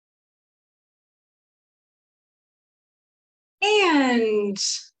And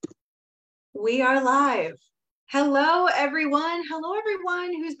we are live. Hello, everyone. Hello,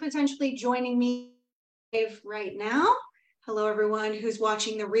 everyone who's potentially joining me live right now. Hello, everyone who's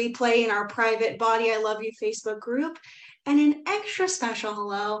watching the replay in our private Body I Love You Facebook group. And an extra special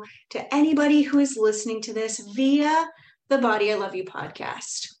hello to anybody who is listening to this via the Body I Love You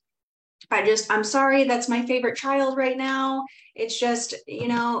podcast. I'm sorry, that's my favorite child right now. It's just,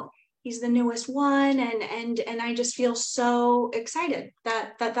 he's the newest one, and I just feel so excited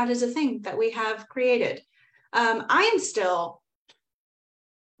that is a thing that we have created. I am still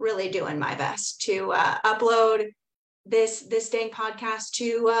really doing my best to upload this dang podcast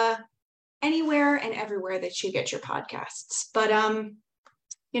to anywhere and everywhere that you get your podcasts. But I'm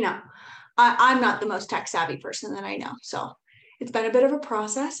not the most tech savvy person that I know, so it's been a bit of a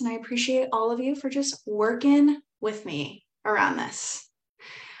process, and I appreciate all of you for just working with me around this.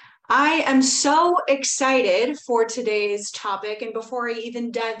 I am so excited for today's topic. And before I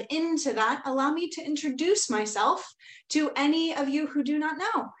even dive into that, allow me to introduce myself to any of you who do not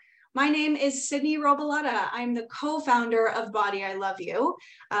know. My name is Sydney Robaletta. I'm the co-founder of Body I Love You.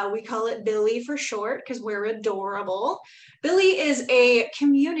 We call it Billy for short because we're adorable. Billy is a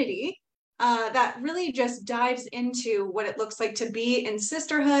community that really just dives into what it looks like to be in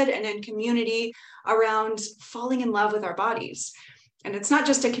sisterhood and in community around falling in love with our bodies. And it's not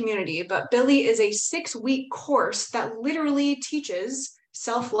just a community, but Billy is a 6-week course that literally teaches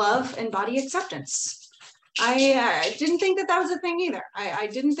self-love and body acceptance. I didn't think that was a thing either. I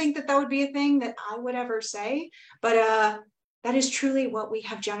didn't think that would be a thing that I would ever say, but that is truly what we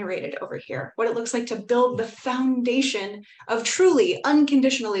have generated over here, what it looks like to build the foundation of truly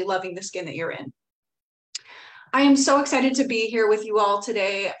unconditionally loving the skin that you're in. I am so excited to be here with you all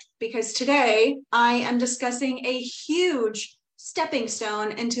today because today I am discussing a huge stepping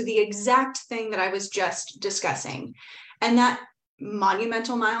stone into the exact thing that I was just discussing. And that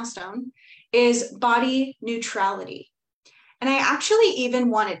monumental milestone is body neutrality. And I actually even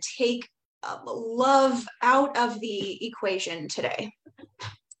want to take love out of the equation today,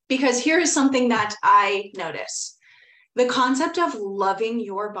 because here is something that I notice. The concept of loving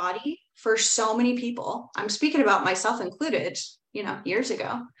your body for so many people, I'm speaking about myself included, years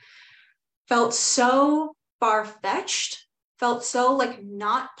ago, felt so far-fetched, felt so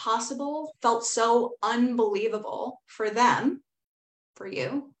not possible, felt so unbelievable for them, for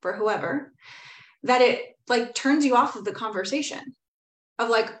you, for whoever, that it turns you off of the conversation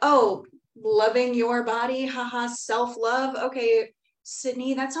of oh, loving your body, haha, self-love. Okay,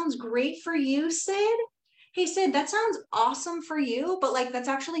 Sydney, that sounds great for you, Sid. Hey, Sid, that sounds awesome for you, but that's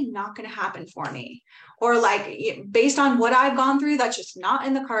actually not going to happen for me. Or based on what I've gone through, that's just not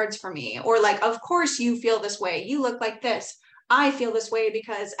in the cards for me. Or of course you feel this way. You look like this. I feel this way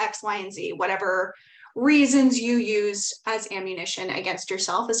because X, Y, and Z, whatever reasons you use as ammunition against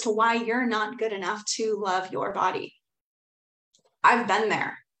yourself as to why you're not good enough to love your body. I've been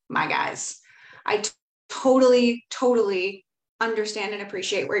there, my guys. I totally understand and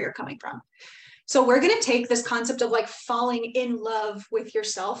appreciate where you're coming from. So we're going to take this concept of falling in love with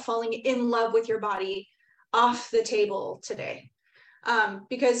yourself, falling in love with your body off the table today.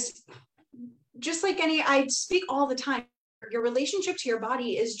 Because just like I speak all the time, your relationship to your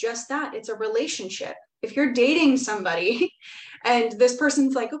body is just that. It's a relationship. If you're dating somebody and this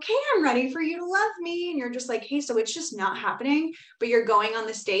person's okay, I'm ready for you to love me, and you're just hey, so it's just not happening, but you're going on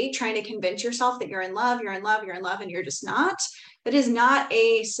this date trying to convince yourself that you're in love, and you're just not, that is not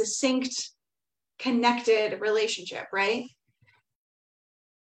a succinct, connected relationship, right?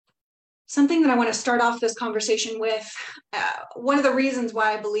 Something that I want to start off this conversation with, one of the reasons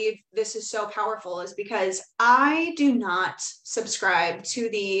why I believe this is so powerful is because I do not subscribe to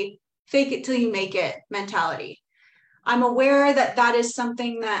the fake it till you make it mentality. I'm aware that is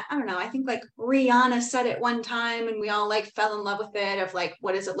something that, I don't know, I think Rihanna said it one time and we all fell in love with it, of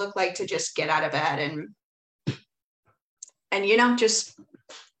what does it look like to just get out of bed and just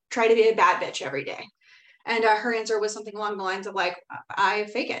try to be a bad bitch every day. And her answer was something along the lines of I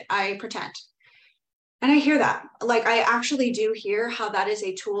fake it, I pretend. And I hear that. I actually do hear how that is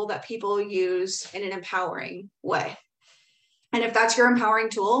a tool that people use in an empowering way. And if that's your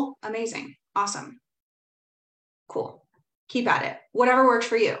empowering tool, amazing, awesome, cool, keep at it, whatever works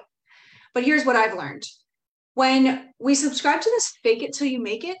for you. But here's what I've learned. When we subscribe to this fake it till you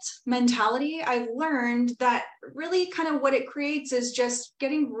make it mentality, I've learned that really kind of what it creates is just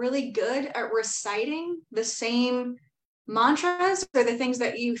getting really good at reciting the same mantras or the things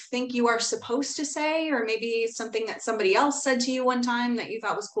that you think you are supposed to say, or maybe something that somebody else said to you one time that you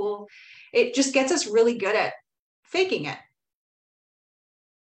thought was cool. It just gets us really good at faking it.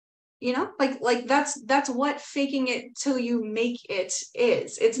 like that's what faking it till you make it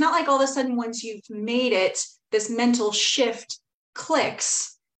is. It's not like all of a sudden once you've made it, this mental shift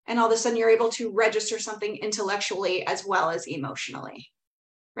clicks and all of a sudden you're able to register something intellectually as well as emotionally,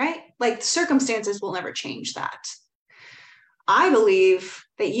 right? Like circumstances will never change that. I believe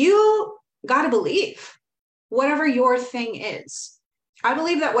that you got to believe whatever your thing is. I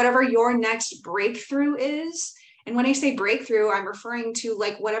believe that whatever your next breakthrough is, and when I say breakthrough, I'm referring to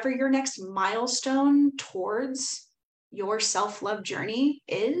like whatever your next milestone towards your self-love journey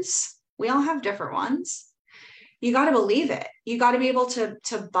is. We all have different ones. You got to believe it. You got to be able to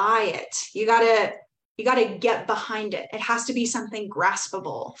buy it. You got to get behind it. It has to be something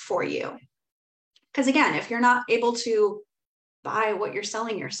graspable for you. Because again, if you're not able to buy what you're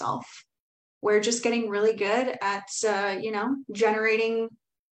selling yourself, we're just getting really good at generating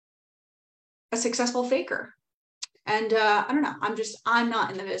a successful faker. And I don't know, I'm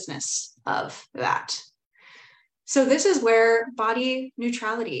not in the business of that. So this is where body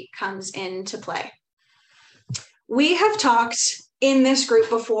neutrality comes into play. We have talked in this group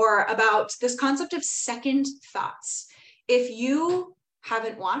before about this concept of second thoughts. If you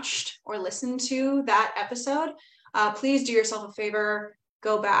haven't watched or listened to that episode, please do yourself a favor,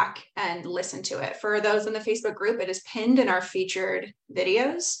 go back and listen to it. For those in the Facebook group, it is pinned in our featured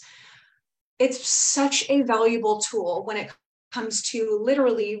videos. It's such a valuable tool when it comes to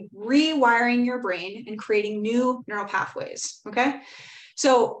literally rewiring your brain and creating new neural pathways, okay?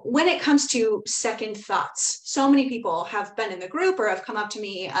 So when it comes to second thoughts, so many people have been in the group or have come up to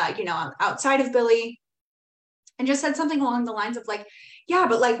me, outside of Billy and just said something along the lines of like, yeah,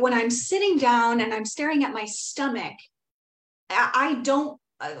 but like when I'm sitting down and I'm staring at my stomach, I don't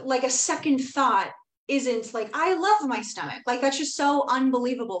like a second thought isn't like, I love my stomach. Like, that's just so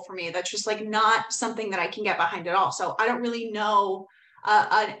unbelievable for me. That's just like not something that I can get behind at all. So I don't really know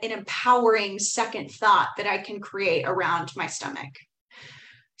an empowering second thought that I can create around my stomach.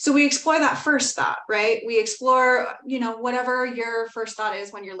 So we explore that first thought, right? We explore, whatever your first thought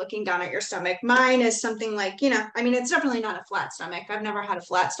is when you're looking down at your stomach. Mine is something like, it's definitely not a flat stomach. I've never had a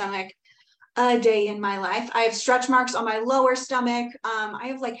flat stomach a day in my life. I have stretch marks on my lower stomach. I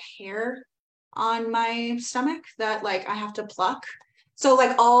have like hair on my stomach that like I have to pluck. So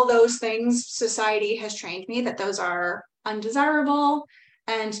like all those things, society has trained me that those are undesirable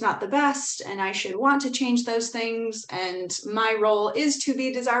and not the best, and I should want to change those things. And my role is to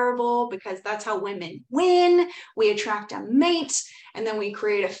be desirable because that's how women win. We attract a mate, and then we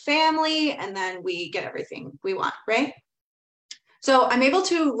create a family, and then we get everything we want, right? So I'm able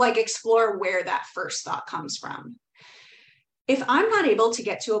to like explore where that first thought comes from. If I'm not able to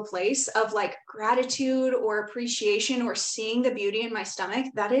get to a place of like gratitude or appreciation or seeing the beauty in my stomach,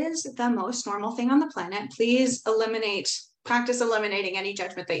 that is the most normal thing on the planet. Please practice eliminating any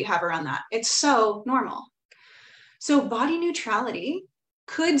judgment that you have around that. It's so normal. So body neutrality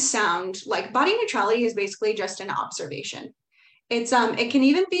could sound like body neutrality is basically just an observation. It can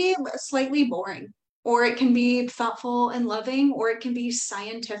even be slightly boring, or it can be thoughtful and loving, or it can be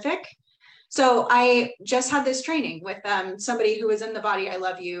scientific. So I just had this training with somebody who was in the Body I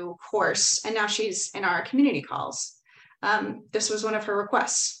Love You course, and now she's in our community calls. This was one of her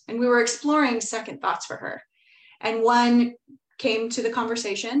requests, and we were exploring second thoughts for her. And one came to the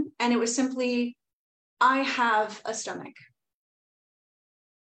conversation, and it was simply, I have a stomach.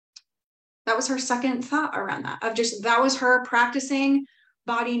 That was her second thought around that. That was her practicing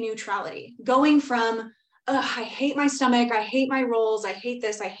body neutrality, going from I hate my stomach, I hate my rolls, I hate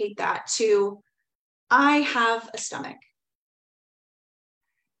this, I hate that, to I have a stomach.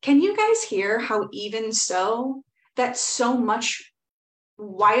 Can you guys hear how even so, that's so much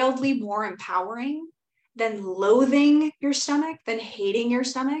wildly more empowering than loathing your stomach, than hating your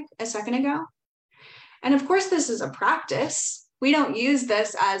stomach a second ago? And of course, this is a practice. We don't use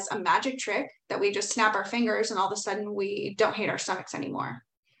this as a magic trick that we just snap our fingers and all of a sudden we don't hate our stomachs anymore.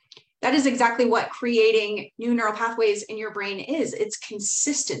 That is exactly what creating new neural pathways in your brain is. It's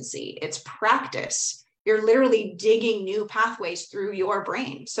consistency, it's practice. You're literally digging new pathways through your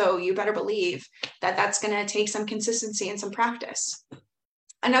brain. So you better believe that that's going to take some consistency and some practice.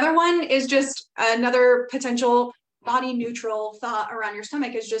 Another one is just another potential body neutral thought around your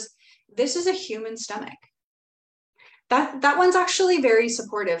stomach is just, this is a human stomach. That one's actually very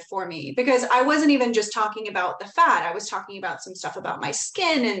supportive for me, because I wasn't even just talking about the fat. I was talking about some stuff about my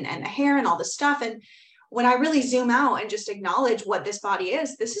skin and the hair and all this stuff. And when I really zoom out and just acknowledge what this body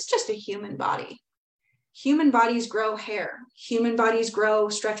is, this is just a human body. Human bodies grow hair. Human bodies grow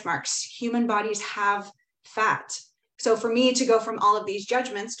stretch marks. Human bodies have fat. So for me to go from all of these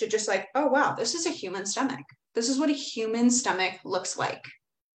judgments to just like, oh, wow, this is a human stomach. This is what a human stomach looks like.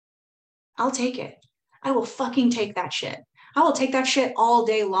 I'll take it. I will fucking take that shit. I will take that shit all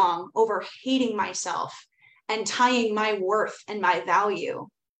day long over hating myself and tying my worth and my value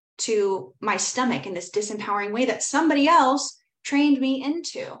to my stomach in this disempowering way that somebody else trained me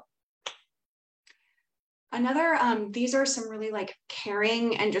into. These are some really like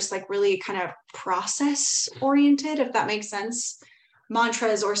caring and just like really kind of process oriented, if that makes sense,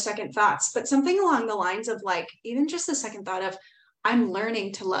 mantras or second thoughts, but something along the lines of like, even just the second thought of, I'm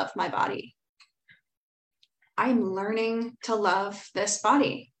learning to love my body. I'm learning to love this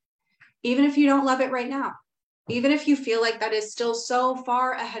body. Even if you don't love it right now, even if you feel like that is still so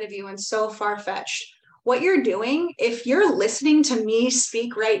far ahead of you and so far-fetched, what you're doing, if you're listening to me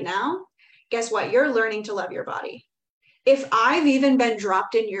speak right now, guess what? You're learning to love your body. If I've even been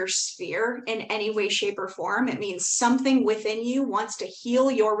dropped in your sphere in any way, shape, or form, it means something within you wants to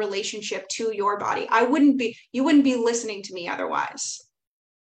heal your relationship to your body. You wouldn't be listening to me otherwise.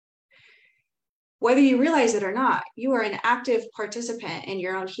 Whether you realize it or not, you are an active participant in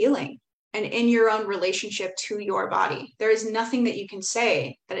your own healing and in your own relationship to your body. There is nothing that you can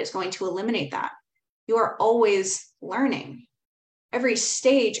say that is going to eliminate that. You are always learning. Every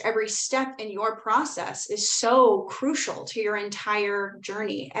stage, every step in your process is so crucial to your entire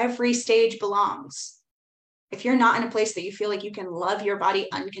journey. Every stage belongs. If you're not in a place that you feel like you can love your body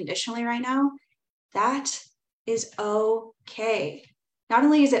unconditionally right now, that is okay. Not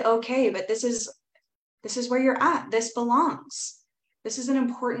only is it okay, but this is where you're at. This belongs. This is an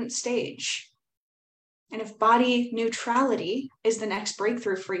important stage. And if body neutrality is the next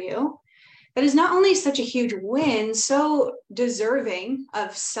breakthrough for you, that is not only such a huge win, so deserving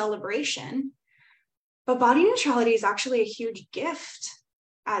of celebration, but body neutrality is actually a huge gift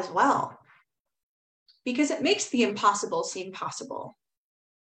as well, because it makes the impossible seem possible.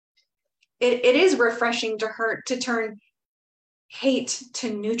 It is refreshing to turn hate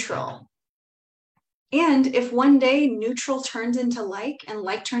to neutral. And if one day neutral turns into like and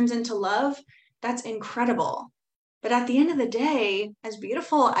like turns into love, that's incredible. But at the end of the day, as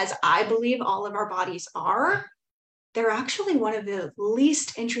beautiful as I believe all of our bodies are, they're actually one of the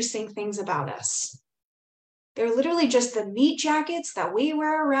least interesting things about us. They're literally just the meat jackets that we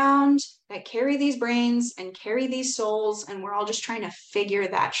wear around that carry these brains and carry these souls, and we're all just trying to figure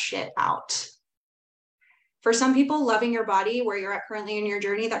that shit out. For some people, loving your body where you're at currently in your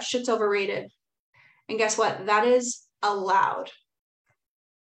journey, that shit's overrated. And guess what? That is allowed.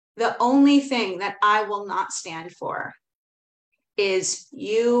 The only thing that I will not stand for is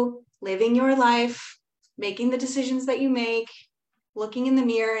you living your life, making the decisions that you make, looking in the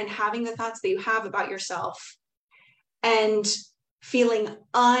mirror and having the thoughts that you have about yourself, and feeling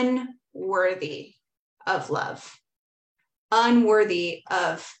unworthy of love, unworthy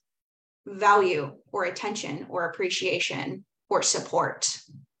of value or attention or appreciation or support.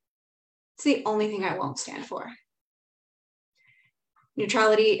 It's the only thing I won't stand for.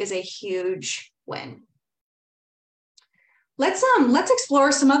 Neutrality is a huge win. Let's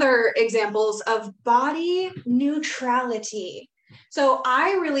explore some other examples of body neutrality. So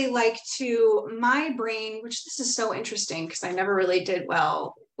I really like my brain, which this is so interesting because I never really did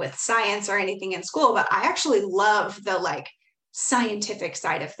well with science or anything in school, but I actually love the like scientific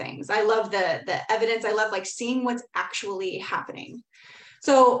side of things. I love the evidence. I love like seeing what's actually happening.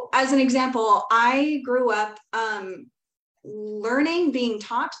 So as an example, I grew up being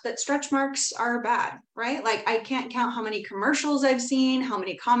taught that stretch marks are bad, right? Like I can't count how many commercials I've seen, how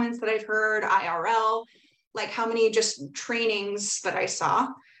many comments that I've heard, IRL, like how many just trainings that I saw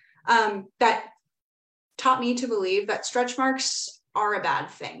that taught me to believe that stretch marks are a bad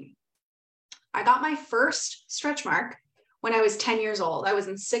thing. I got my first stretch mark when I was 10 years old. I was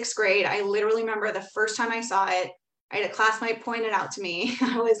in 6th grade. I literally remember the first time I saw it. I had a classmate point it out to me.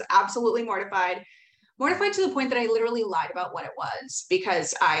 I was absolutely mortified to the point that I literally lied about what it was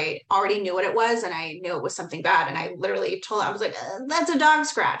because I already knew what it was and I knew it was something bad. And I literally I was like, that's a dog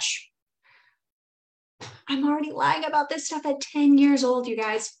scratch. I'm already lying about this stuff at 10 years old, you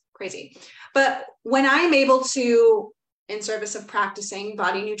guys. Crazy. But when I'm able to, in service of practicing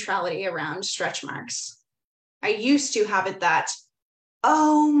body neutrality around stretch marks, I used to have it that,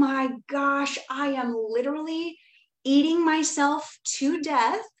 oh my gosh, I am literally eating myself to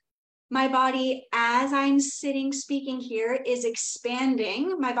death. My body, as I'm sitting speaking here, is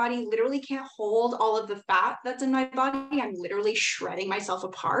expanding. My body literally can't hold all of the fat that's in my body. I'm literally shredding myself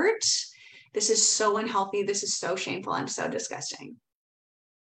apart. This is so unhealthy. This is so shameful and so disgusting.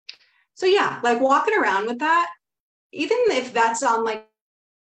 So yeah, like walking around with that, even if that's on like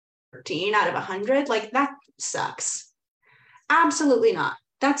 13 out of 100, like that sucks. Absolutely not.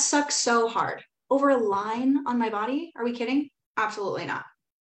 That sucks so hard. Over a line on my body? Are we kidding? Absolutely not.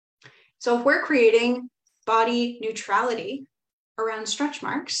 So if we're creating body neutrality around stretch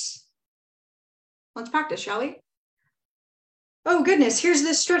marks, let's practice, shall we? Oh goodness, here's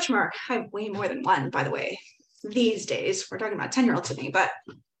this stretch mark. I have way more than one, by the way. These days, we're talking about 10-year-olds to me, but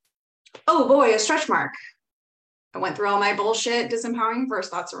oh boy, a stretch mark. I went through all my bullshit, disempowering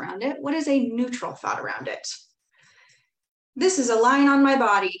first thoughts around it. What is a neutral thought around it? This is a line on my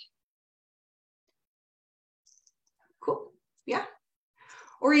body. Cool, yeah.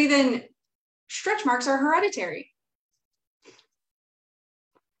 Or even stretch marks are hereditary.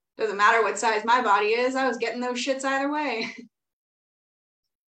 Doesn't matter what size my body is, I was getting those shits either way.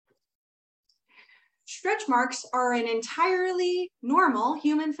 Stretch marks are an entirely normal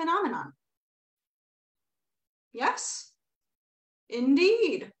human phenomenon. Yes,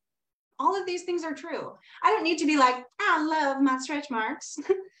 indeed. All of these things are true. I don't need to be like, I love my stretch marks.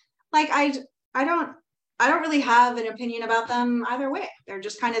 Like I don't really have an opinion about them either way. They're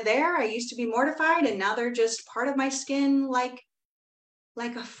just kind of there. I used to be mortified and now they're just part of my skin, like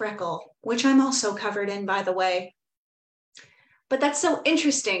a freckle, which I'm also covered in, by the way. But that's so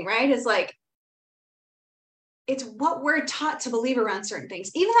interesting, right? It's like, it's what we're taught to believe around certain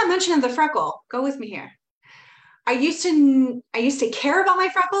things. Even that mention of the freckle, go with me here. I used to care about my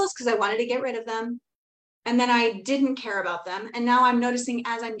freckles because I wanted to get rid of them. And then I didn't care about them. And now I'm noticing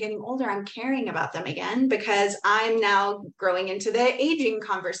as I'm getting older, I'm caring about them again because I'm now growing into the aging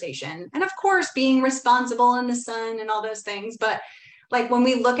conversation. And of course, being responsible in the sun and all those things. But like when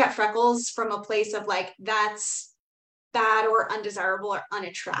we look at freckles from a place of like, that's bad or undesirable or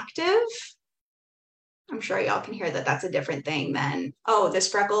unattractive, I'm sure y'all can hear that that's a different thing than, oh,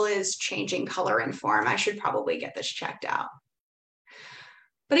 this freckle is changing color and form. I should probably get this checked out.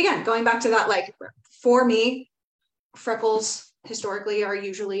 But again, going back to that, like for me, freckles historically are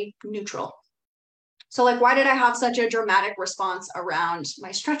usually neutral. So like, why did I have such a dramatic response around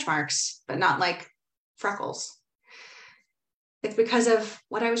my stretch marks, but not like freckles? It's because of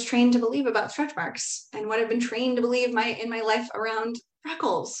what I was trained to believe about stretch marks and what I've been trained to believe in my life around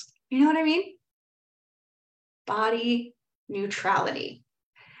freckles. You know what I mean? Body neutrality.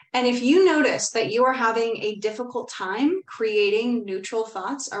 And if you notice that you are having a difficult time creating neutral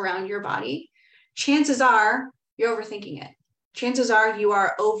thoughts around your body, chances are you're overthinking it. Chances are you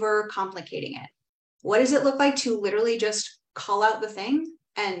are overcomplicating it. What does it look like to literally just call out the thing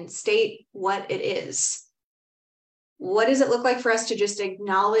and state what it is? What does it look like for us to just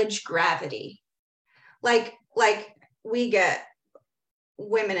acknowledge gravity? Like we get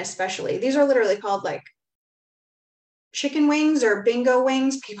women especially, these are literally called like chicken wings or bingo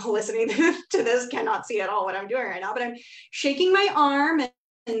wings. People listening to this cannot see at all what I'm doing right now, but I'm shaking my arm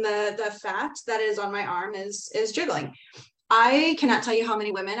and the fat that is on my arm is jiggling. I cannot tell you how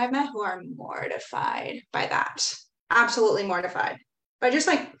many women I've met who are mortified by that. Absolutely mortified by just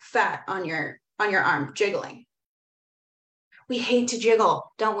like fat on your arm jiggling. We hate to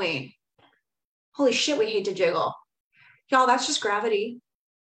jiggle, don't we? Holy shit, we hate to jiggle. Y'all, that's just gravity.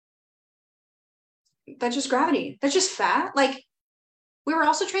 That's just gravity. That's just fat. Like, we were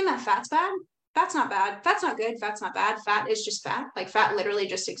also trained that fat's bad. Fat's not bad. Fat's not good. Fat's not bad. Fat is just fat. Like, fat literally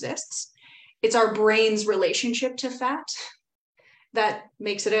just exists. It's our brain's relationship to fat that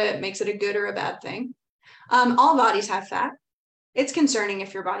makes it a good or a bad thing. All bodies have fat. It's concerning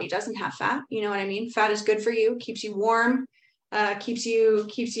if your body doesn't have fat. You know what I mean? Fat is good for you, keeps you warm, keeps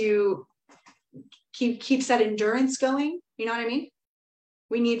that endurance going. You know what I mean?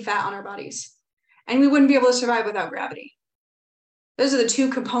 We need fat on our bodies. And we wouldn't be able to survive without gravity. Those are the two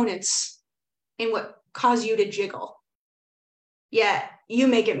components in what cause you to jiggle. Yet you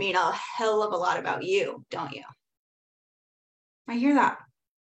make it mean a hell of a lot about you, don't you? I hear that.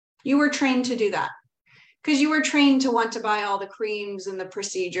 You were trained to do that because you were trained to want to buy all the creams and the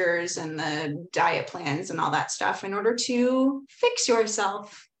procedures and the diet plans and all that stuff in order to fix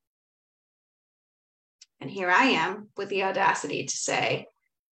yourself. And here I am with the audacity to say,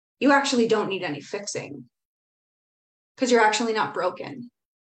 you actually don't need any fixing because you're actually not broken.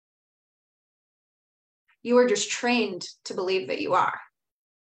 You are just trained to believe that you are,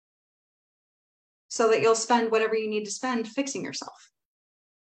 so that you'll spend whatever you need to spend fixing yourself.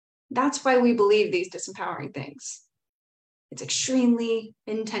 That's why we believe these disempowering things. It's extremely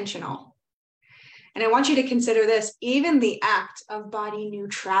intentional. And I want you to consider this, even the act of body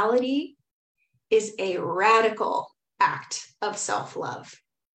neutrality is a radical act of self-love.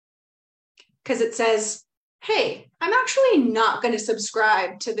 Because it says, hey, I'm actually not going to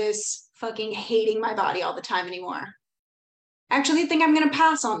subscribe to this fucking hating my body all the time anymore. I actually think I'm going to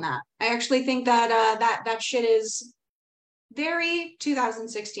pass on that. I actually think that that shit is very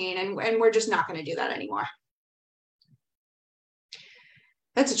 2016, and we're just not going to do that anymore.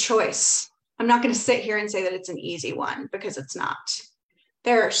 That's a choice. I'm not going to sit here and say that it's an easy one, because it's not.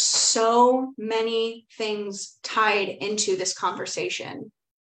 There are so many things tied into this conversation: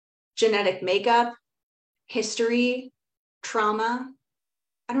 genetic makeup, history, trauma.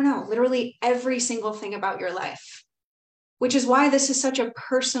 I don't know, literally every single thing about your life, which is why this is such a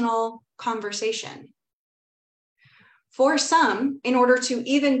personal conversation. For some, in order to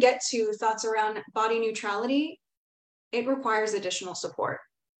even get to thoughts around body neutrality, it requires additional support.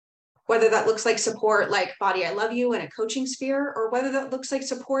 Whether that looks like support like Body I Love You in a coaching sphere, or whether that looks like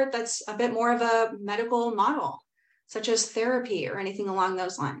support that's a bit more of a medical model, such as therapy or anything along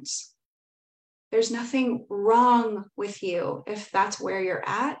those lines. There's nothing wrong with you if that's where you're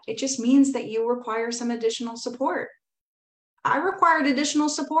at. It just means that you require some additional support. I required additional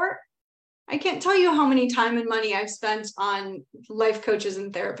support. I can't tell you how many time and money I've spent on life coaches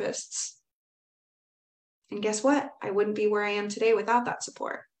and therapists. And guess what? I wouldn't be where I am today without that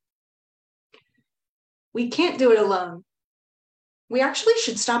support. We can't do it alone. We actually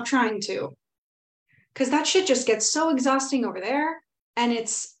should stop trying to, because that shit just gets so exhausting over there, and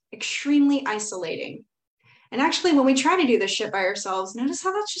it's extremely isolating. And actually, when we try to do this shit by ourselves, notice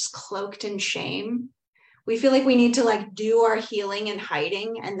how that's just cloaked in shame. We feel like we need to like do our healing and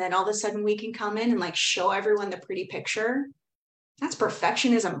hiding, and then all of a sudden we can come in and like show everyone the pretty picture. That's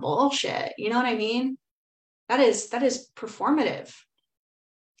perfectionism bullshit. You know what I mean? That is performative.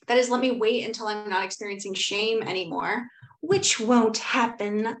 That is, let me wait until I'm not experiencing shame anymore, which won't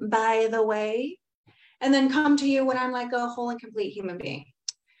happen, by the way, and then come to you when I'm like a whole and complete human being.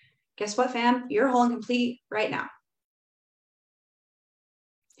 Guess what, fam? You're whole and complete right now.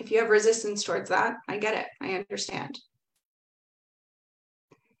 If you have resistance towards that, I get it. I understand.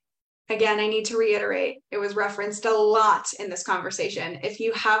 Again, I need to reiterate, it was referenced a lot in this conversation. If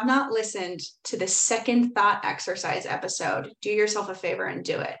you have not listened to the second thought exercise episode, do yourself a favor and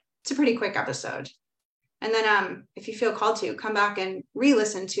do it. It's a pretty quick episode. And then if you feel called to, come back and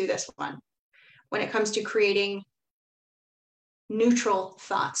re-listen to this one when it comes to creating neutral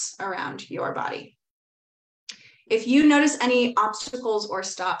thoughts around your body. If you notice any obstacles or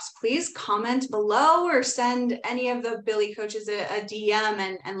stops, please comment below or send any of the Billy coaches a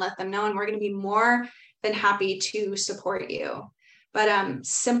DM and let them know. And we're going to be more than happy to support you. But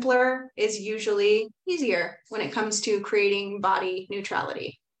simpler is usually easier when it comes to creating body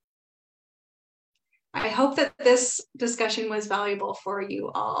neutrality. I hope that this discussion was valuable for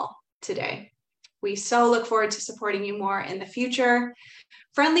you all today. We so look forward to supporting you more in the future.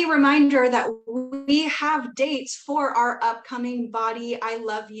 Friendly reminder that we have dates for our upcoming Body I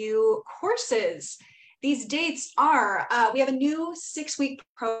Love You courses. These dates are, we have a new 6-week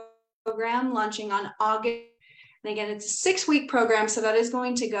program launching on August. And again, it's a 6-week program, so that is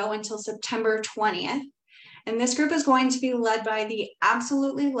going to go until September 20th. And this group is going to be led by the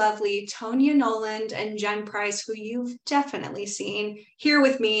absolutely lovely Tonya Noland and Jen Price, who you've definitely seen here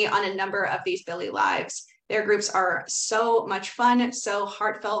with me on a number of these Billy Lives. Their groups are so much fun, so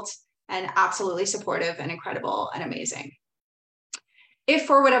heartfelt, and absolutely supportive and incredible and amazing. If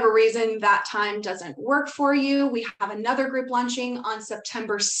for whatever reason that time doesn't work for you, we have another group launching on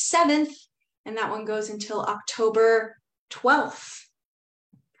September 7th, and that one goes until October 12th.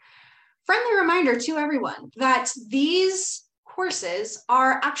 Friendly reminder to everyone that these courses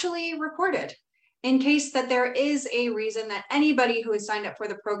are actually recorded in case that there is a reason that anybody who has signed up for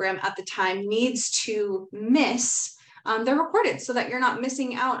the program at the time needs to miss. They're recorded so that you're not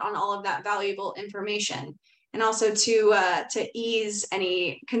missing out on all of that valuable information. And also to ease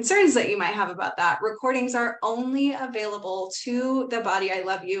any concerns that you might have about that, recordings are only available to the Body I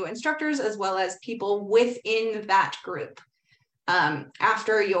Love You instructors as well as people within that group.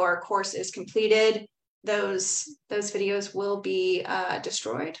 After your course is completed, those videos will be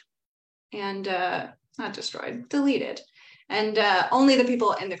destroyed and not destroyed, deleted. And only the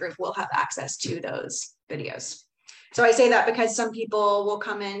people in the group will have access to those videos. So I say that because some people will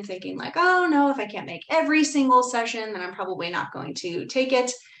come in thinking like, oh no, if I can't make every single session, then I'm probably not going to take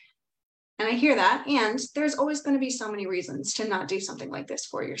it. And I hear that. And there's always going to be so many reasons to not do something like this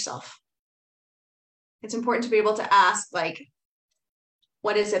for yourself. It's important to be able to ask, like,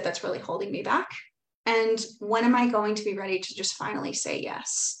 what is it that's really holding me back? And when am I going to be ready to just finally say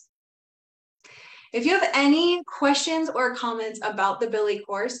yes? If you have any questions or comments about the Billy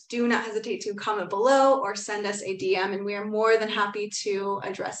course, do not hesitate to comment below or send us a DM, and we are more than happy to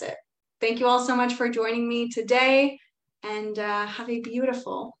address it. Thank you all so much for joining me today, and have a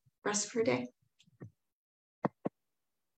beautiful rest of your day.